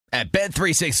At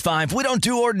Bet365, we don't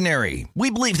do ordinary. We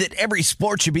believe that every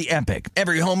sport should be epic.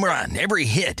 Every home run, every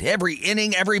hit, every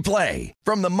inning, every play.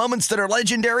 From the moments that are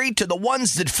legendary to the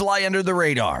ones that fly under the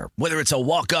radar. Whether it's a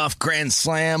walk-off grand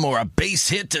slam or a base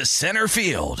hit to center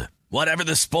field. Whatever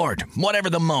the sport, whatever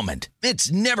the moment.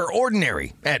 It's never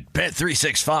ordinary at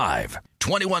Bet365.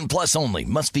 21 plus only.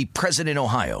 Must be present in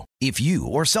Ohio. If you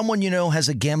or someone you know has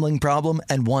a gambling problem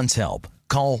and wants help,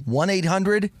 call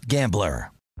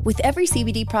 1-800-GAMBLER. With every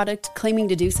CBD product claiming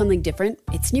to do something different,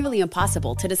 it's nearly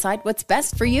impossible to decide what's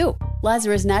best for you.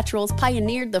 Lazarus Naturals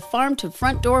pioneered the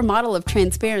farm-to-front-door model of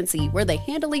transparency, where they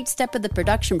handle each step of the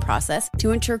production process to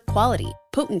ensure quality,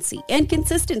 potency, and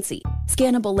consistency.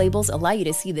 Scannable labels allow you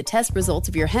to see the test results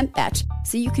of your hemp batch,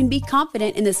 so you can be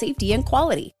confident in the safety and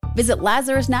quality. Visit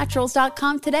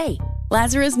LazarusNaturals.com today.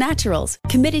 Lazarus Naturals,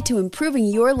 committed to improving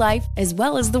your life as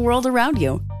well as the world around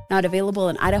you. Not available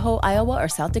in Idaho, Iowa, or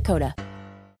South Dakota.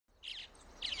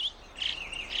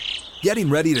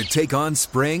 Getting ready to take on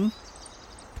spring?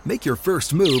 Make your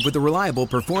first move with the reliable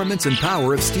performance and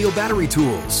power of Steel battery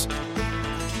tools.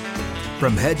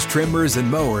 From hedge trimmers and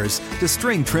mowers to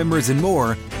string trimmers and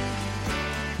more,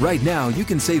 right now you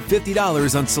can save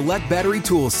 $50 on select battery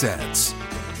tool sets.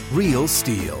 Real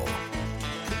Steel.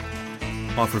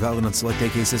 Offer valid on select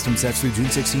AK system sets through June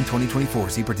 16, 2024.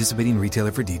 See participating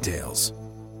retailer for details.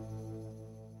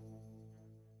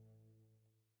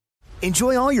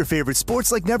 Enjoy all your favorite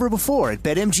sports like never before at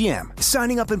BetMGM.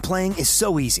 Signing up and playing is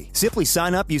so easy. Simply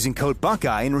sign up using code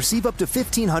Buckeye and receive up to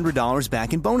 $1,500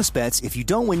 back in bonus bets if you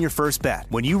don't win your first bet.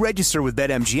 When you register with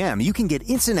BetMGM, you can get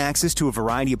instant access to a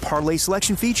variety of parlay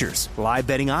selection features, live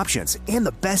betting options, and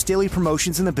the best daily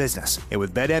promotions in the business. And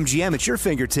with BetMGM at your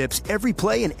fingertips, every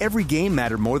play and every game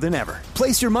matter more than ever.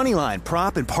 Place your moneyline,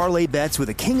 prop, and parlay bets with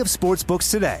the king of sportsbooks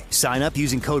today. Sign up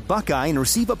using code Buckeye and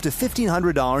receive up to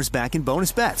 $1,500 back in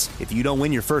bonus bets if you don't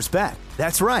win your first bet.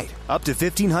 That's right, up to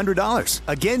 $1,500.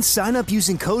 Again, sign up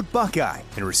using code Buckeye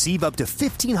and receive up to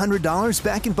 $1,500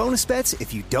 back in bonus bets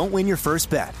if you don't win your first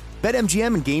bet.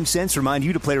 BetMGM and GameSense remind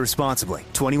you to play responsibly.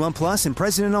 21 plus and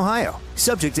present in Ohio.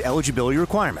 Subject to eligibility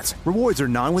requirements. Rewards are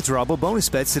non-withdrawable bonus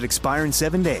bets that expire in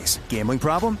 7 days. Gambling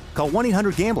problem? Call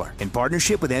 1-800-GAMBLER in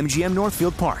partnership with MGM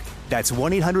Northfield Park. That's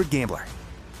 1-800-GAMBLER.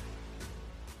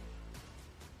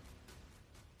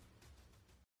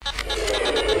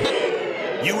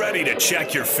 You ready to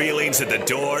check your feelings at the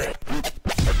door?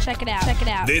 Check it out. Check it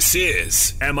out. This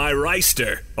is Am I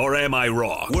Reister or Am I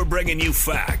Wrong? We're bringing you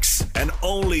facts and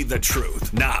only the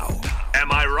truth. Now,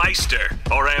 am I Reister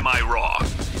or am I wrong?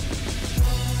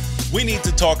 We need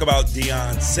to talk about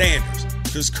Deion Sanders,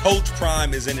 because Coach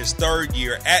Prime is in his third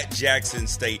year at Jackson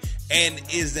State and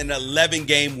is an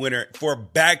 11-game winner for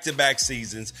back-to-back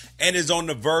seasons and is on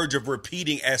the verge of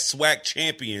repeating as SWAC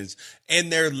champions. And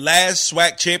their last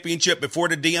SWAC championship before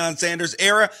the Deion Sanders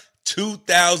era,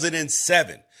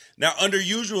 2007. Now, under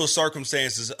usual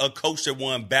circumstances, a coach that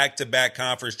won back-to-back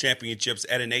conference championships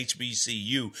at an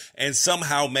HBCU and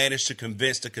somehow managed to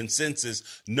convince the consensus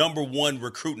number one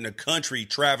recruit in the country,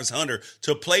 Travis Hunter,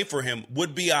 to play for him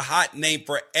would be a hot name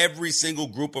for every single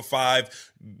group of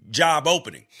five job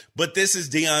opening. But this is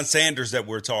Deion Sanders that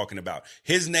we're talking about.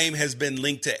 His name has been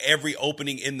linked to every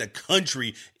opening in the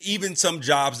country, even some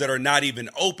jobs that are not even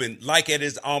open, like at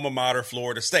his alma mater,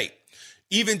 Florida State.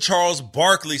 Even Charles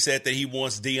Barkley said that he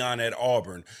wants Deion at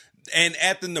Auburn. And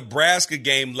at the Nebraska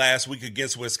game last week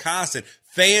against Wisconsin,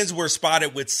 fans were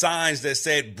spotted with signs that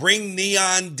said, "Bring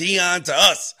Deion to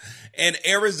us." And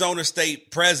Arizona State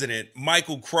President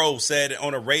Michael Crow said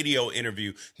on a radio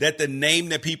interview that the name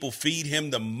that people feed him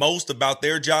the most about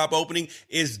their job opening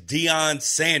is Deion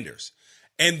Sanders.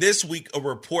 And this week, a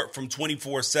report from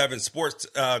 24/7 Sports,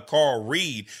 Carl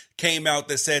Reed, came out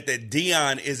that said that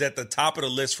Deion is at the top of the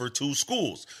list for two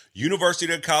schools,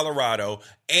 University of Colorado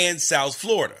and South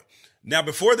Florida. Now,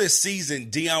 before this season,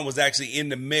 Deion was actually in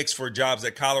the mix for jobs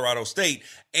at Colorado State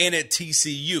and at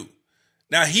TCU.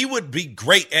 Now, he would be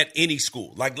great at any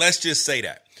school. Like, let's just say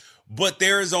that. But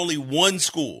there is only one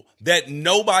school that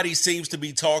nobody seems to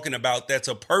be talking about that's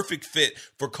a perfect fit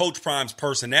for Coach Prime's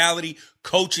personality,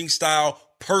 coaching style,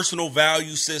 personal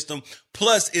value system,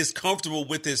 plus is comfortable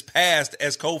with his past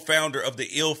as co-founder of the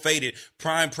ill-fated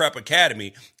Prime Prep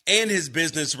Academy and his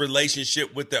business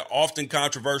relationship with the often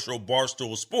controversial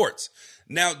Barstool Sports.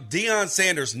 Now, Deion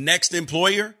Sanders' next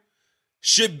employer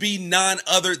should be none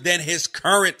other than his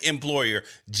current employer,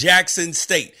 Jackson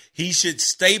State. He should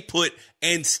stay put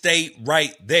and stay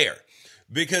right there.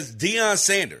 Because Deion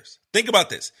Sanders, think about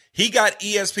this. He got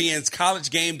ESPN's College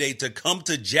Game Day to come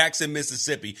to Jackson,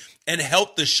 Mississippi and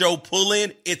help the show pull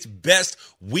in its best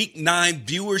Week 9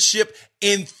 viewership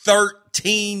in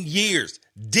 13 years.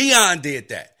 Deion did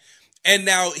that. And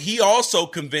now he also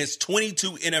convinced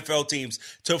 22 NFL teams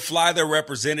to fly their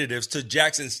representatives to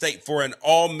Jackson State for an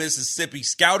all-Mississippi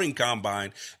scouting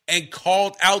combine and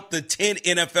called out the 10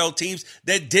 NFL teams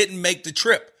that didn't make the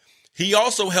trip. He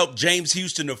also helped James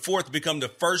Houston IV become the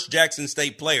first Jackson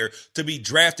State player to be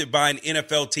drafted by an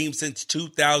NFL team since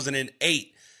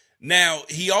 2008. Now,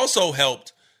 he also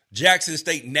helped Jackson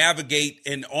State navigate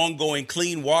an ongoing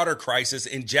clean water crisis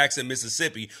in Jackson,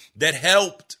 Mississippi that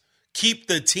helped keep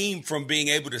the team from being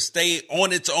able to stay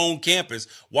on its own campus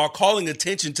while calling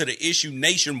attention to the issue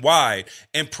nationwide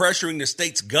and pressuring the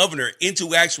state's governor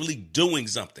into actually doing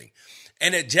something.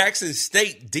 And at Jackson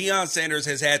State, Deion Sanders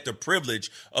has had the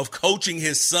privilege of coaching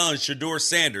his son, Shedeur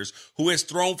Sanders, who has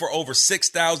thrown for over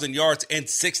 6,000 yards and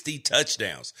 60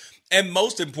 touchdowns. And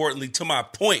most importantly, to my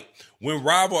point, when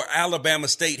rival Alabama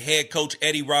State head coach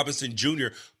Eddie Robinson Jr.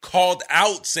 called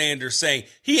out Sanders saying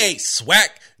he ain't SWAC,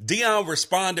 Deion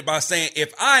responded by saying,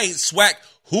 if I ain't SWAC,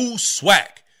 who's SWAC?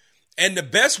 And the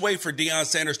best way for Deion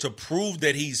Sanders to prove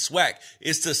that he's SWAC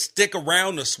is to stick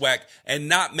around the SWAC and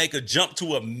not make a jump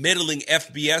to a middling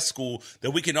FBS school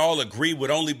that we can all agree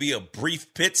would only be a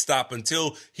brief pit stop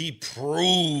until he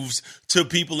proves to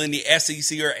people in the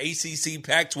SEC or ACC,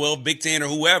 Pac-12, Big Ten, or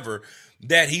whoever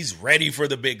that he's ready for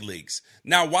the big leagues.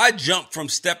 Now, why jump from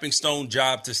stepping stone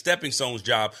job to stepping stone's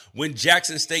job when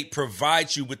Jackson State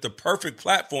provides you with the perfect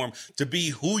platform to be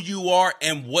who you are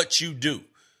and what you do?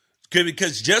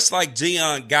 Because just like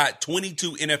Deion got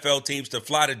 22 NFL teams to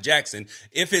fly to Jackson,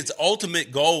 if his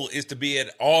ultimate goal is to be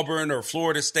at Auburn or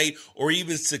Florida State or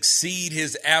even succeed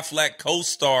his Aflac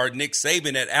co-star Nick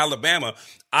Saban at Alabama,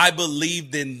 I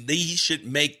believe then he should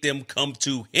make them come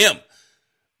to him.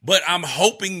 But I'm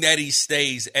hoping that he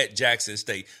stays at Jackson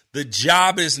State. The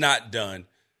job is not done.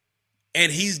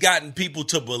 And he's gotten people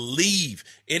to believe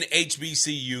in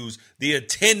HBCUs. The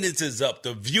attendance is up.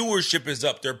 The viewership is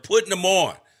up. They're putting them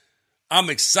on. I'm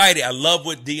excited. I love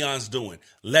what Deion's doing.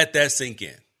 Let that sink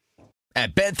in.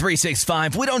 At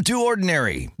Bet365, we don't do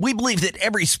ordinary. We believe that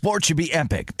every sport should be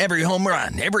epic. Every home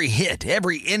run, every hit,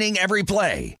 every inning, every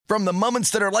play. From the moments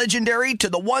that are legendary to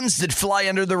the ones that fly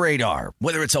under the radar.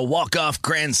 Whether it's a walk-off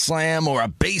grand slam or a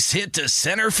base hit to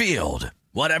center field.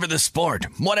 Whatever the sport,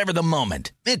 whatever the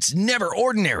moment. It's never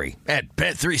ordinary at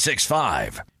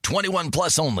Bet365. 21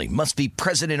 plus only. Must be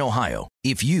present in Ohio.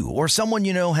 If you or someone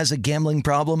you know has a gambling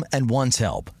problem and wants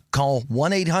help, call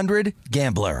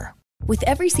 1-800-GAMBLER. With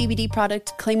every CBD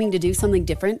product claiming to do something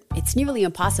different, it's nearly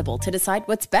impossible to decide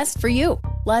what's best for you.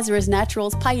 Lazarus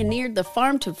Naturals pioneered the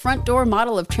farm-to-front-door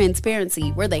model of transparency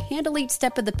where they handle each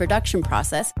step of the production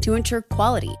process to ensure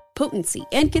quality, potency,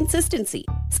 and consistency.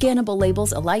 Scannable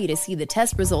labels allow you to see the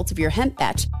test results of your hemp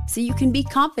batch so you can be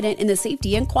confident in the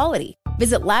safety and quality.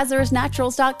 Visit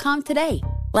LazarusNaturals.com today.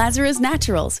 Lazarus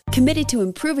Naturals, committed to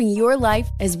improving your life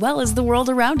as well as the world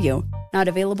around you. Not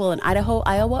available in Idaho,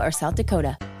 Iowa, or South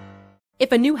Dakota.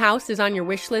 If a new house is on your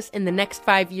wish list in the next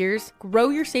 5 years, grow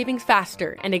your savings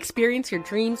faster and experience your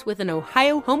dreams with an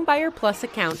Ohio Homebuyer Plus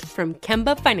account from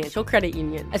Kemba Financial Credit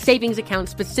Union. A savings account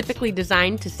specifically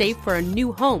designed to save for a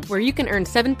new home where you can earn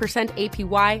 7%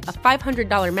 APY, a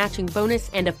 $500 matching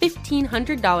bonus, and a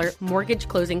 $1,500 mortgage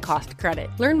closing cost credit.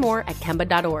 Learn more at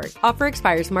Kemba.org. Offer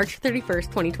expires March 31st,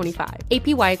 2025.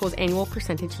 APY equals annual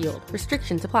percentage yield.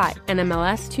 Restrictions apply.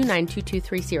 NMLS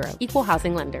 292230. Equal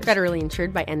housing lender. Federally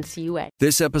insured by NCUA.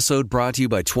 This episode brought to you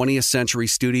by 20th Century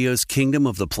Studios' Kingdom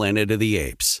of the Planet of the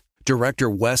Apes. Director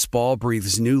Wes Ball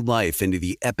breathes new life into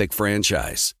the epic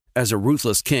franchise. As a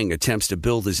ruthless king attempts to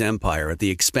build his empire at the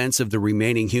expense of the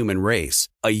remaining human race,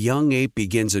 a young ape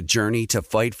begins a journey to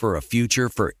fight for a future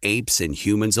for apes and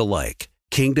humans alike.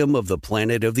 Kingdom of the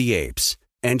Planet of the Apes.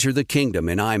 Enter the kingdom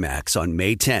in IMAX on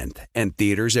May 10th and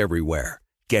theaters everywhere.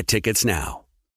 Get tickets now.